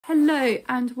Hello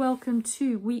and welcome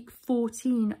to week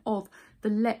 14 of the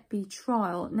Letby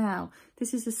trial. Now,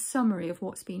 this is a summary of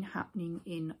what's been happening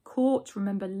in court.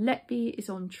 Remember, Letby is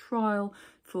on trial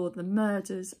for the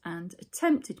murders and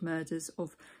attempted murders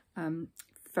of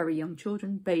very young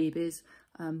children, babies,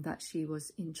 that she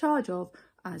was in charge of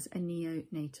as a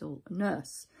neonatal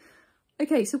nurse.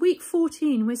 Okay, so week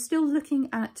 14, we're still looking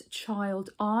at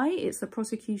child I. It's the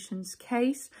prosecution's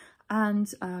case.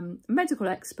 And a medical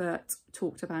expert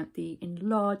talked about the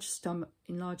enlarged stomach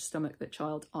that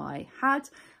child I had,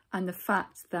 and the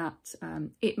fact that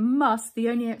the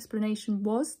only explanation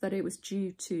was that it was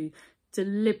due to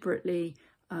deliberately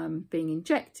being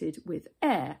injected with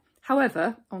air.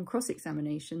 However, on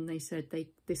cross-examination, they said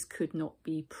this could not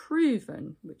be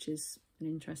proven, which is an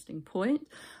interesting point.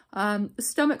 The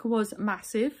stomach was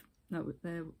massive. That was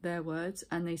their words,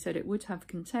 and they said it would have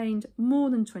contained more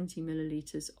than 20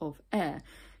 millilitres of air.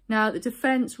 Now, the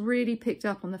defence really picked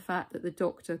up on the fact that the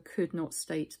doctor could not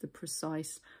state the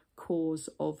precise cause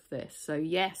of this. So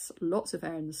yes, lots of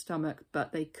air in the stomach,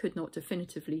 but they could not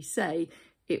definitively say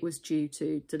it was due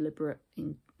to deliberate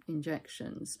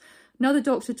injections. Another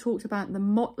doctor talked about the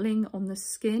mottling on the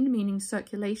skin, meaning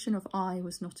circulation of eye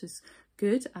was not as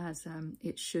good as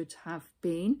it should have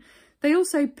been. They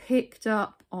also picked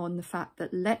up on the fact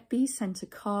that Letby sent a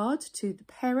card to the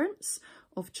parents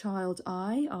of child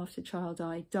I after child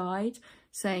I died,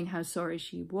 saying how sorry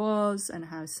she was and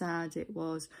how sad it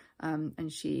was,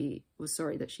 and she was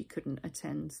sorry that she couldn't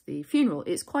attend the funeral.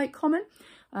 It's quite common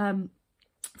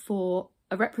for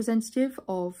a representative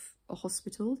of a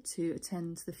hospital to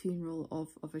attend the funeral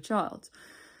of a child.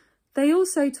 They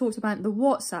also talked about the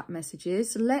WhatsApp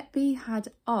messages. Letby had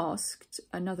asked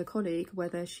another colleague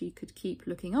whether she could keep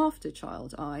looking after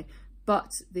child I,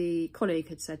 but the colleague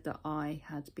had said that I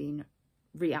had been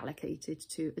reallocated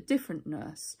to a different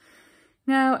nurse.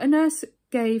 Now,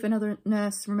 another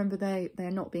nurse, remember they're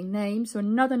not being named, so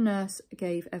another nurse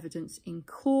gave evidence in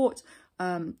court,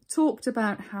 talked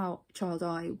about how child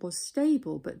I was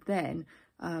stable, but then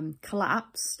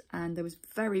collapsed, and there was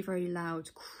very, very loud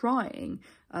crying.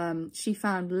 She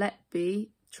found Letby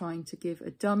trying to give a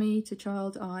dummy to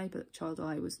child I, but child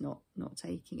I was not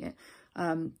taking it.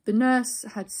 The nurse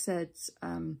had said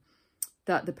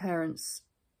that the parents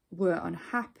were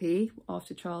unhappy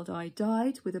after child I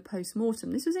died with a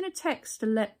post-mortem. This was in a text to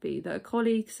Letby that a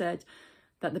colleague said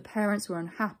that the parents were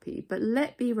unhappy, but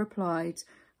Letby replied,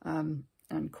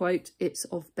 and quote, "It's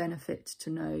of benefit to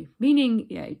know," meaning,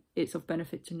 it's of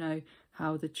benefit to know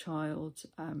how the child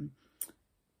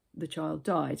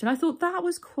died. And I thought that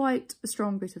was quite a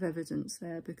strong bit of evidence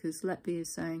there, because Letby is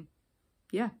saying,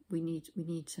 yeah, we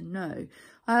need to know.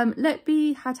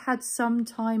 Letby had some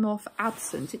time off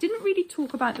absent. It didn't really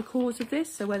talk about the cause of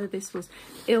this, so whether this was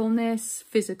illness,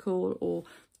 physical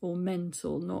or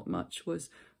mental, not much was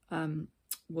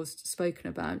spoken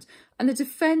about. And the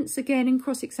defence, again, in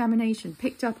cross-examination,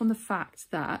 picked up on the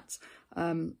fact that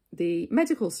the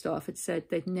medical staff had said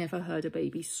they'd never heard a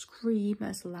baby scream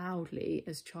as loudly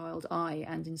as child I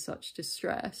and in such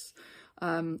distress.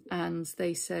 And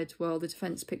they said, well, the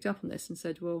defence picked up on this and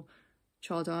said, well,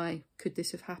 child I, could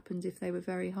this have happened if they were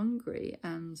very hungry?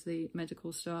 And the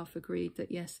medical staff agreed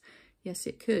that yes,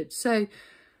 it could. So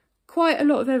quite a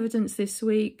lot of evidence this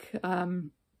week.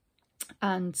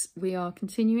 And we are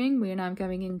continuing. We are now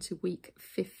going into week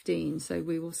 15, so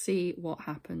we will see what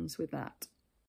happens with that.